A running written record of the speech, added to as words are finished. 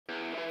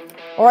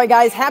All right,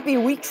 guys, happy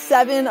week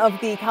 7 of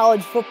the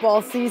college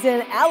football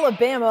season.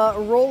 Alabama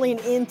rolling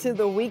into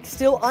the week,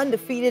 still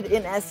undefeated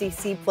in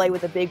SEC play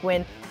with a big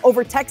win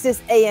over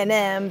Texas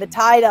A&M. The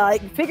Tide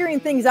figuring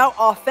things out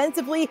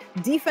offensively,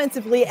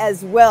 defensively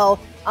as well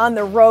on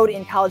the road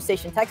in College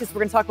Station, Texas. We're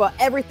going to talk about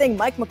everything.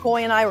 Mike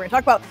McCoy and I, we're going to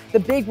talk about the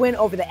big win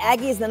over the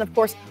Aggies. And then, of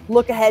course,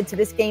 look ahead to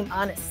this game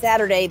on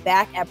Saturday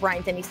back at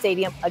Bryant-Denny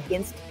Stadium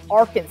against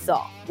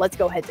Arkansas. Let's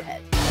go head to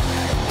head.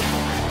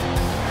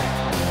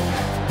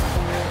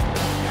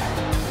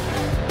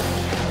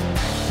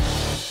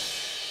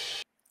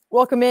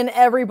 Welcome in,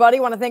 everybody.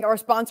 I want to thank our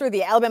sponsor,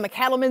 the Alabama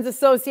Cattlemen's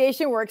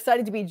Association. We're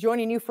excited to be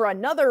joining you for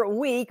another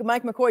week.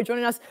 Mike McCoy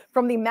joining us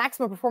from the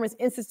Maximum Performance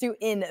Institute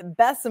in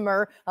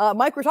Bessemer.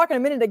 Mike, we're talking a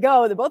minute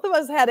ago that both of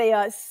us had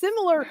a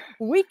similar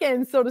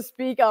weekend, so to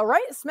speak,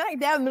 right smack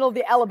dab in the middle of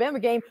the Alabama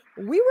game.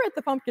 We were at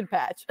the pumpkin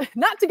patch.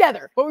 Not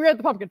together, but we were at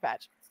the pumpkin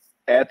patch.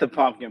 At the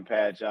pumpkin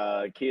patch,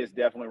 kids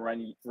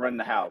definitely run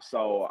the house.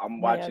 So I'm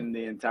watching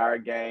the entire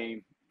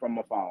game from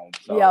my phone.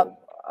 So. Yep.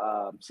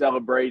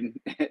 Celebrating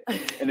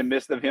in the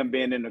midst of him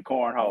being in the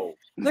cornhole.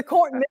 The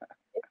corn.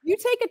 If you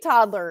take a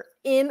toddler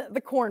in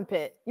the corn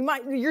pit,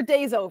 your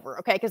day's over,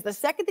 okay? Because the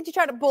second that you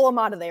try to pull them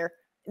out of there,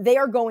 they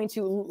are going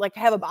to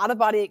have a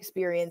out-of-body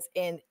experience,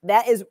 and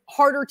that is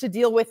harder to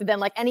deal with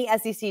than any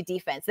SEC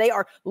defense. They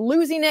are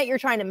losing it. You're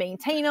trying to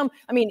maintain them.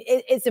 I mean,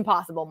 it's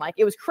impossible, Mike.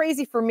 It was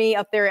crazy for me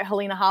up there at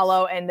Helena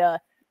Hollow, and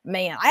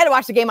man, I had to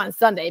watch the game on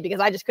Sunday because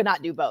I just could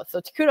not do both.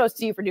 So kudos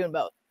to you for doing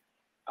both.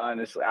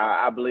 Honestly,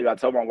 I believe I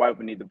told my wife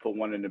we need to put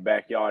one in the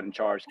backyard and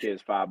charge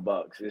kids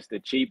 $5. It's the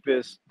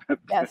cheapest.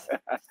 Yes.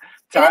 And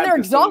then they're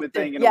exhausted.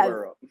 Thing in the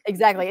world.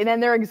 Exactly. And then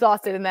they're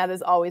exhausted, and that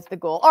is always the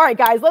goal. All right,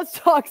 guys, let's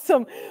talk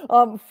some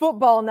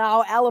football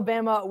now.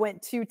 Alabama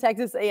went to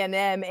Texas A&M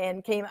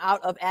and came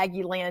out of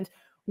Aggie land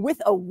with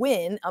a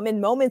win.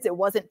 In moments it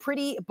wasn't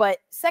pretty, but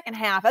second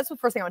half, that's the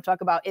first thing I want to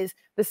talk about is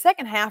the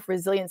second half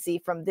resiliency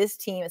from this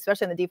team,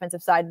 especially on the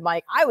defensive side.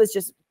 Mike, I was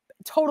just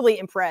totally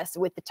impressed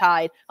with the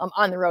Tide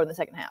on the road in the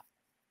second half.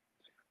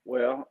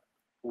 Well,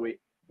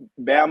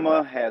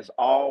 Bama has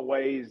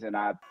always, and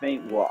I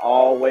think will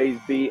always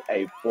be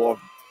a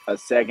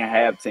second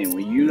half team.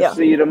 When you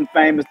see them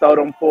famous throw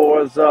them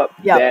fours up,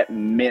 that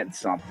meant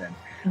something.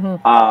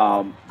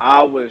 Mm-hmm.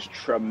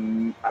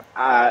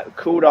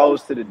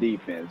 Kudos to the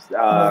defense.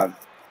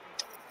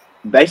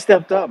 They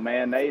stepped up,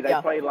 man. They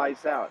played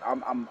lights out.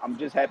 I'm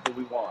just happy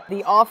we won.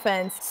 The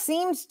offense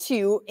seems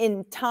to,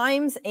 in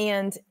times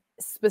and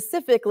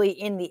specifically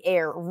in the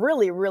air,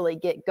 really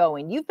get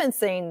going. You've been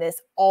saying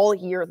this all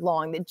year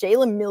long, that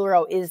Jalen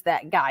Milroe is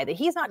that guy, that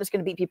he's not just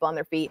going to beat people on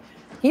their feet.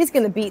 He's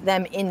going to beat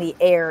them in the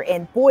air.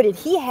 And boy, did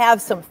he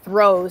have some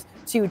throws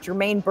to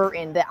Jermaine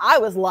Burton that I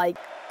was like,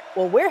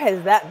 well, where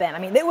has that been? I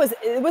mean, it was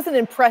an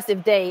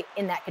impressive day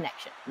in that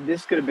connection.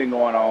 This could have been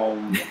going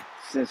on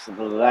since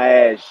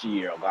last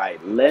year.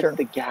 Let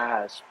the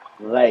guys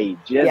play.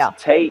 Just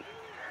take.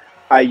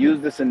 I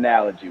use this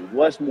analogy.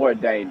 What's more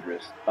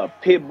dangerous? A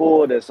pit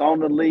bull that's on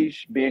the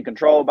leash being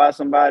controlled by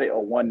somebody,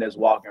 or one that's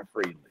walking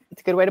freely?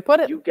 It's a good way to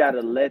put it. You got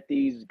to let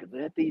these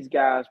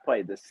guys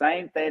play. The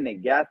same thing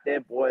that got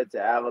that boy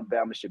to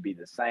Alabama should be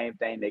the same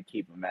thing that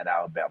keep him at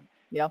Alabama.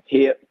 Yeah.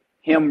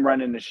 Him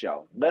running the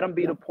show. Let him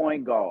be the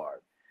point guard.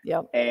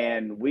 Yep.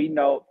 And we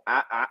know,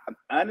 I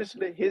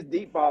honestly, his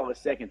deep ball is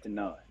second to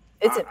none.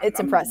 It's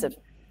impressive.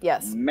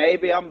 Yes.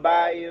 Maybe I'm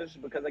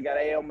biased because I got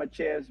A on my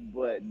chest,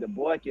 but the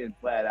boy can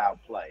flat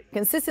out play.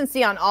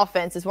 Consistency on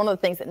offense is one of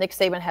the things that Nick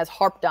Saban has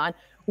harped on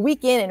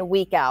week in and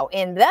week out.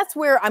 And that's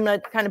where I'm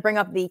going to kind of bring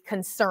up the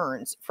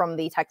concerns from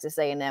the Texas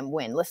A&M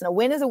win. Listen, a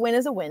win is a win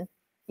is a win.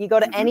 You go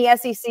to any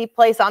SEC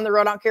place on the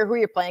road, I don't care who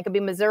you're playing. It could be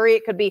Missouri.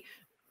 It could be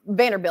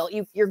Vanderbilt.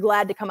 You're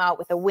glad to come out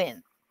with a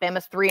win.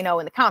 Bama's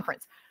 3-0 in the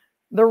conference.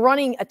 The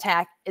running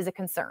attack is a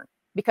concern.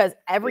 Because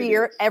every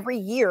year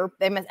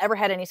Bama's ever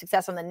had any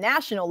success on the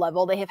national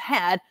level, they have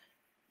had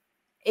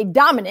a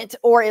dominant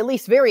or at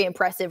least very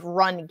impressive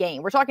run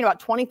game. We're talking about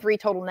 23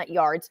 total net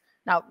yards.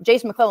 Now,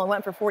 Jason McClellan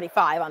went for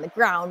 45 on the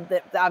ground.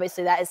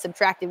 Obviously, that is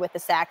subtracted with the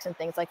sacks and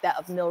things like that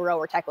of Milroe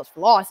or tackles for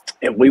loss.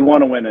 If we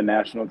want to win a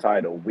national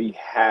title, we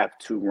have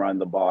to run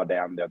the ball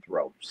down their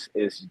throats.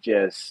 It's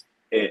just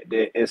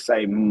it's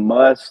a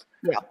must.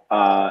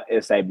 Yeah.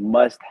 It's a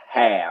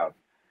must-have.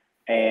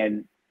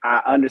 And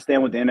I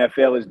understand what the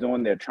NFL is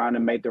doing. They're trying to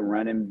make the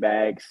running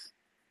backs,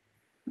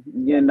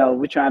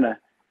 we're trying to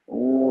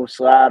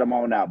slide them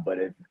on out. But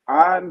if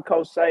I'm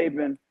Coach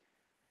Saban,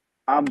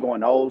 I'm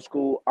going old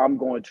school. I'm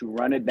going to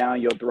run it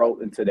down your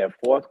throat into that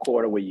fourth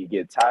quarter where you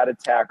get tired of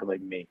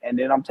tackling me, and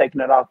then I'm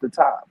taking it off the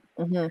top.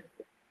 Mm-hmm.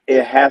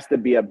 It has to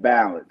be a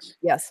balance.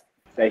 Yes.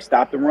 They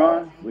stop the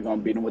run, we're going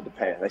to beat them with the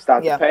pass. They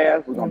stop the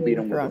pass, we're going to beat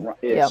them with the run.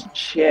 It's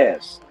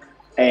chess.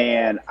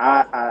 And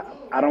I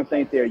don't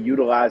think they're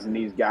utilizing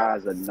these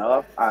guys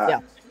enough.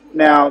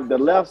 Now, the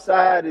left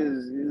side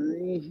is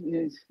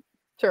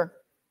sure.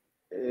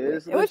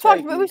 We've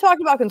talked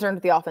about concerns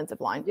with the offensive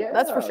line. Yeah,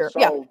 that's for sure.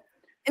 So,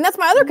 and that's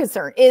my other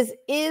concern is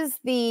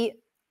the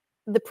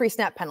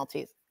pre-snap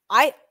penalties.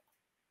 I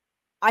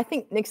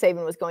think Nick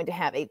Saban was going to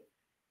have a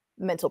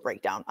mental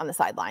breakdown on the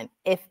sideline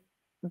if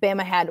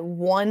Bama had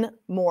one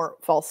more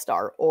false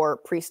start or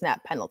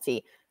pre-snap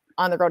penalty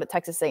on the road at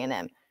Texas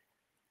A&M.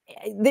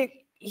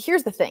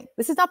 Here's the thing.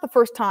 This is not the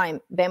first time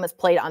Bama's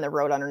played on the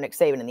road under Nick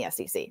Saban in the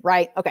SEC,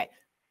 right? Okay.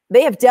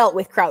 They have dealt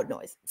with crowd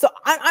noise. So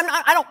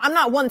I'm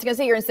not one that's going to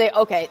sit here and say,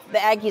 okay, the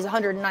Aggies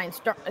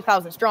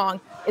 109,000 strong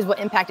is what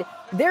impacted.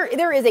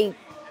 There is a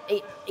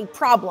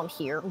problem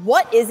here.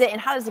 What is it and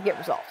how does it get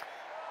resolved?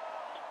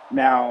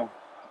 Now,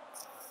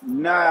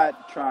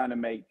 not trying to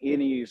make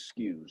any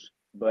excuse,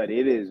 but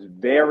it is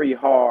very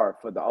hard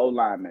for the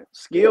O-linemen.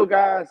 Skill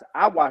guys,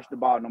 I watch the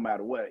ball no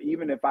matter what.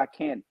 Even if I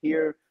can't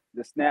hear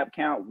the snap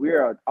count,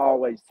 we're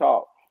always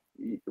taught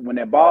when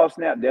that ball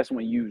snap, that's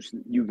when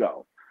you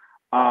go.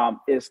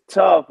 It's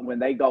tough when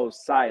they go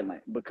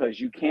silent because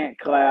you can't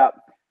clap.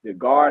 The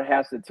guard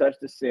has to touch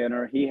the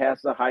center. He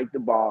has to hike the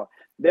ball.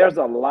 There's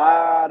a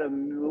lot of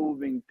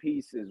moving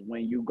pieces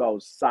when you go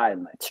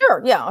silent.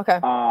 Sure. Yeah. Okay.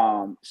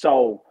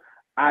 So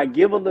I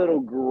give a little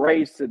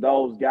grace to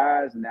those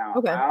guys. Now,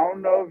 okay. I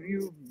don't know if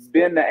you've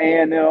been to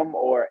A&M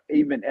or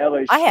even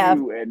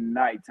LSU at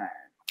nighttime.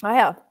 I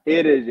have.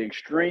 It is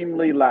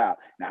extremely loud.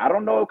 Now, I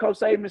don't know if Coach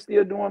Saban is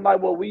still doing like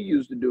what we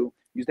used to do.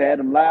 Used to have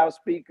them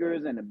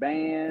loudspeakers and the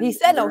band. He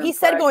said no. He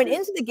said going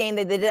into the game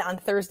they did it on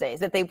Thursdays,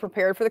 that they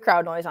prepared for the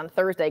crowd noise on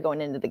Thursday going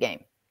into the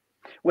game.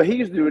 Well, he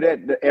used to do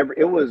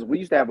that. We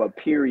used to have a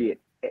period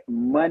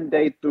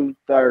Monday through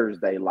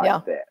Thursday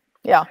like that.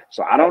 Yeah.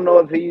 So I don't know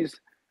if he's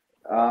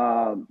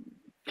kind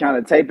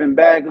of taping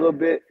back a little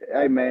bit.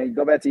 Hey, man,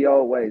 go back to your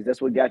old ways.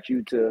 That's what got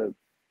you to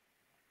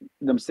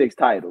them 6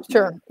 titles.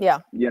 Sure. Man. Yeah.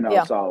 You know,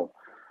 yeah. So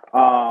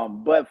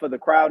but for the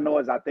crowd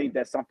noise, I think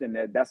that's something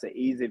that's an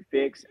easy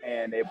fix.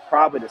 And it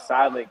probably the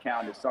silent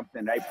count is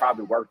something they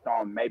probably worked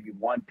on maybe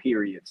one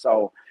period.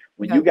 So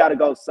when you got to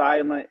go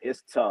silent,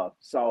 it's tough.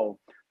 So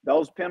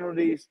those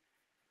penalties,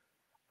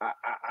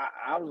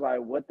 I was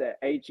like, what the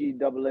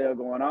HELL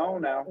going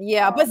on now?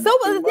 Yeah, but so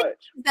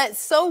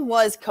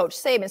was Coach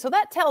Saban. So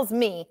that tells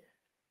me,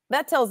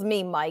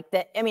 Mike,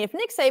 that, I mean, if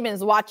Nick Saban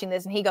is watching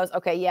this and he goes,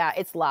 okay, yeah,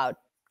 it's loud.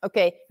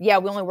 Okay, yeah,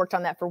 we only worked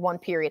on that for one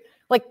period.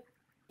 Like,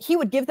 he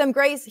would give them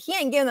grace. He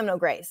ain't giving them no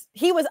grace.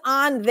 He was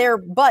on their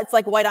butts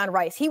like white on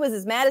rice. He was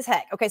as mad as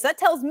heck. Okay, so that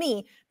tells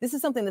me this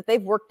is something that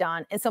they've worked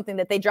on and something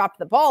that they dropped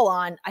the ball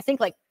on, I think,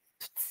 like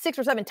 6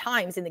 or 7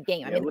 times in the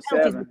game. I mean, it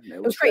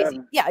was crazy.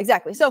 7. Yeah,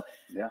 exactly. So,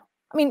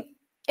 I mean,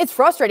 it's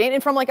frustrating.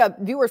 And from like a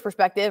viewer's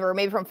perspective or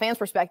maybe from fans'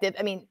 perspective,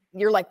 I mean,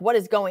 you're like, what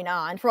is going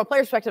on? From a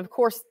player's perspective, of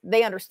course,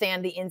 they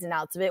understand the ins and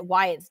outs of it,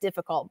 why it's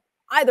difficult.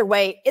 Either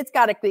way, it's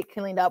got to be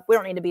cleaned up. We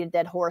don't need to beat a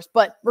dead horse.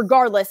 But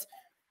regardless,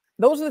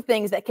 those are the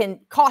things that can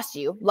cost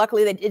you.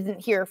 Luckily, they didn't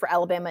hear for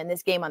Alabama in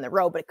this game on the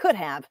road, but it could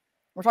have.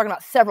 We're talking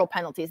about several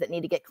penalties that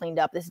need to get cleaned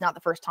up. This is not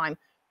the first time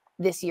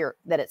this year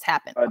that it's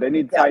happened. They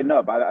need to tighten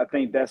up. I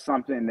think that's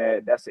something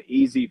that's an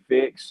easy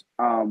fix.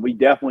 We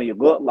definitely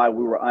looked like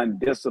we were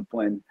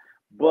undisciplined,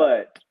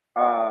 but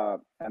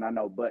and I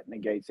know but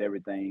negates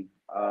everything.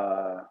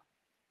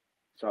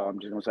 So I'm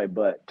just gonna say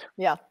but.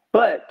 Yeah.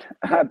 But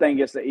I think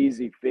it's an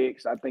easy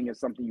fix. I think it's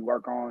something you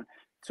work on.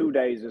 2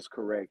 days is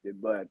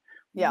corrected, but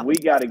we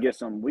got to get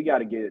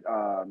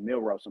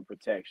Milroe some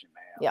protection,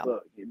 man. Yeah.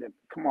 Look,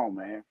 come on,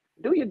 man.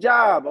 Do your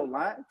job,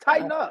 O-line.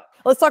 Tighten up.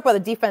 Let's talk about the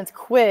defense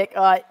quick.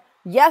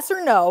 Yes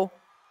or no,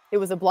 it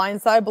was a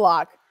blindside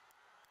block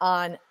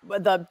on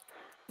the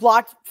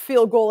blocked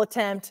field goal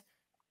attempt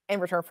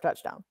and return for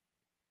touchdown.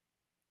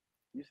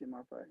 You see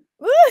my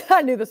face?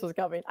 I knew this was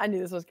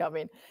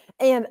coming.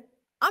 And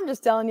I'm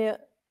just telling you,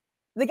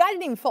 the guy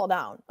didn't even fall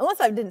down, unless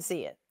I didn't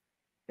see it.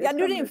 The guy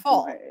didn't even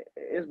fall.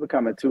 It's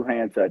becoming a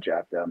 2-hand touch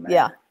out there,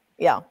 man.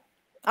 Yeah.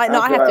 I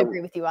have to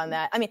agree with you on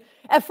that. I mean,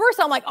 at first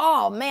I'm like,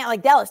 oh man,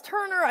 like Dallas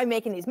Turner, I'm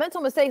making these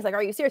mental mistakes. Like,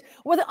 are you serious?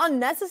 Was it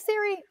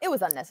unnecessary? It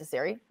was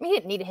unnecessary. I mean, he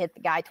didn't need to hit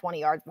the guy 20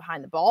 yards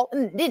behind the ball,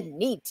 and didn't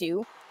need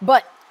to.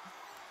 But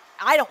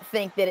I don't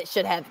think that it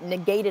should have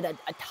negated a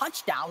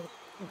touchdown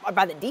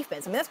by the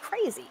defense. I mean, that's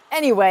crazy.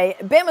 Anyway,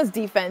 Bama's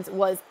defense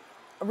was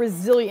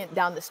resilient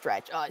down the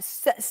stretch,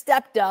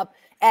 stepped up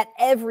at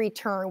every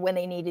turn when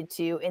they needed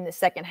to in the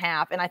second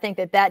half. And I think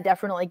that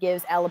definitely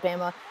gives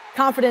Alabama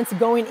confidence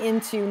going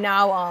into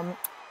now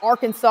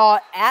Arkansas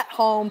at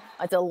home.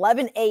 It's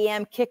 11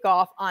 a.m.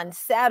 kickoff on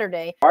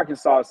Saturday.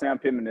 Arkansas, Sam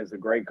Pittman is a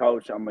great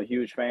coach. I'm a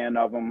huge fan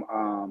of him.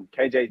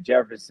 KJ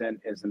Jefferson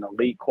is an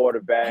elite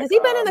quarterback. Has he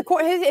been in the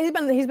court? He's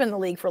been in the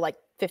league for like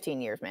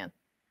 15 years, man.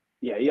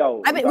 Yeah,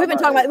 we've been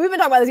talking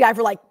about this guy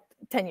for like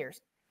 10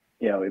 years.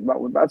 Yeah, we're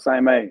about the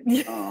same age.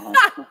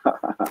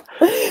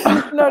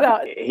 No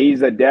doubt. He's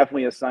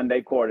definitely a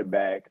Sunday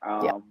quarterback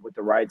with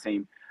the right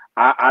team.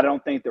 I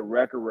don't think the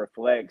record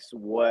reflects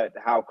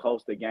how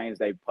close the games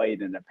they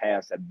played in the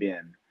past have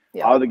been.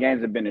 Yeah. All the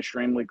games have been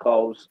extremely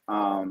close,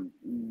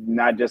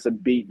 not just a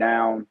beat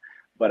down,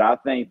 but I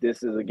think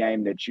this is a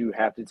game that you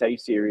have to take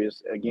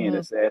serious. Again,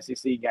 It's an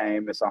SEC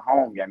game. It's a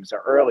home game. It's an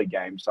early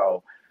game.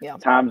 So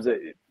times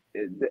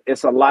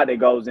it's a lot that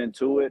goes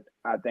into it.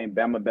 I think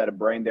Bama better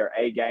bring their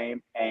A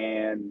game,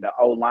 and the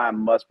O-line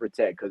must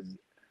protect because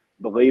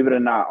believe it or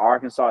not,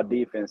 Arkansas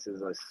defense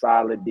is a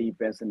solid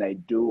defense, and they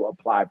do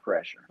apply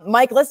pressure.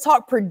 Mike, let's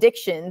talk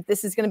predictions.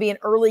 This is going to be an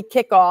early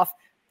kickoff.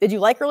 Did you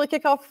like early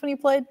kickoff when you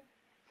played?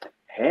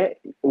 Hey,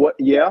 what?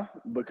 Yeah,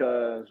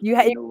 because you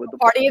had a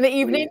party in the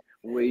evening.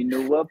 We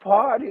knew what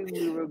party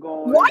we were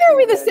going. Why are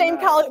we the same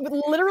college?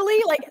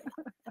 Literally, like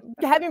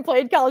having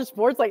played college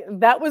sports, like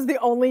that was the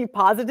only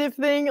positive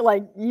thing.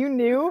 Like you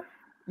knew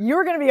you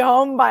were going to be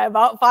home by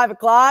about 5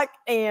 o'clock,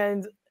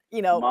 and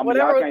Mama,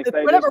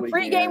 whatever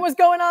pregame was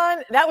going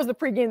on, that was the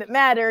pregame that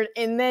mattered.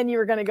 And then you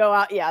were going to go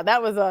out. Yeah,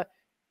 that was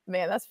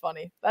that's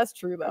funny. That's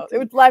true though.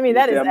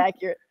 That is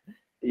accurate.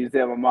 You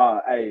tell my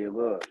mom, hey,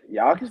 look,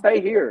 y'all can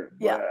stay here.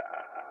 But yeah.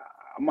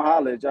 I'm going to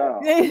holler at y'all.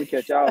 I'm going to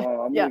catch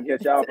y'all. I'm going to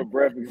catch y'all for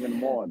breakfast in the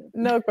morning.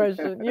 No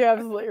question. You're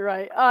absolutely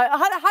right.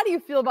 How do you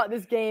feel about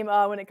this game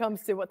when it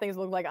comes to what things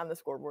look like on the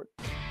scoreboard?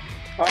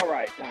 All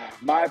right.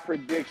 My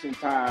prediction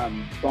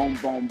time, boom,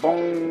 boom,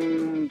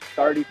 boom,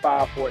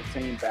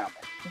 35-14 Bama.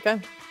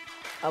 Okay.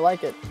 I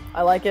like it.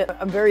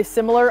 I'm very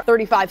similar,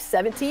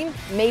 35-17.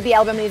 Maybe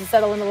Alabama needs to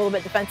settle in a little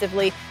bit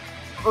defensively.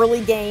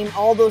 Early game,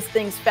 all those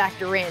things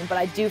factor in, but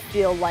I do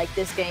feel like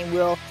this game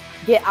will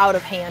get out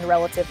of hand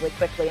relatively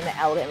quickly and the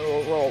Alabama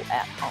will roll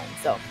at home.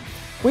 So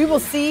we will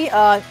see.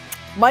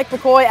 Mike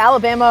McCoy,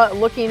 Alabama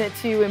looking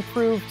to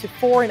improve to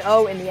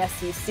 4-0 in the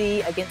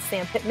SEC against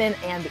Sam Pittman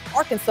and the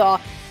Arkansas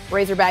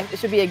Razorbacks. It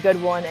should be a good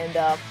one,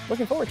 and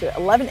looking forward to it.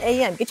 11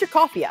 a.m. Get your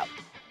coffee out.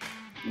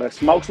 Let's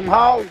smoke some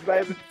hogs,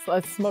 baby. So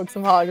let's smoke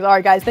some hogs. All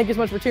right, guys, thank you so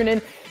much for tuning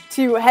in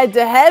to Head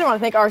to Head. I want to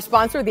thank our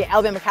sponsor, the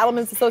Alabama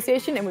Cattlemen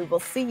Association, and we will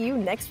see you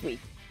next week.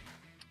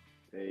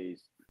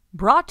 Peace.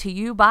 Brought to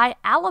you by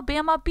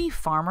Alabama Beef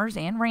Farmers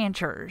and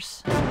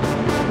Ranchers.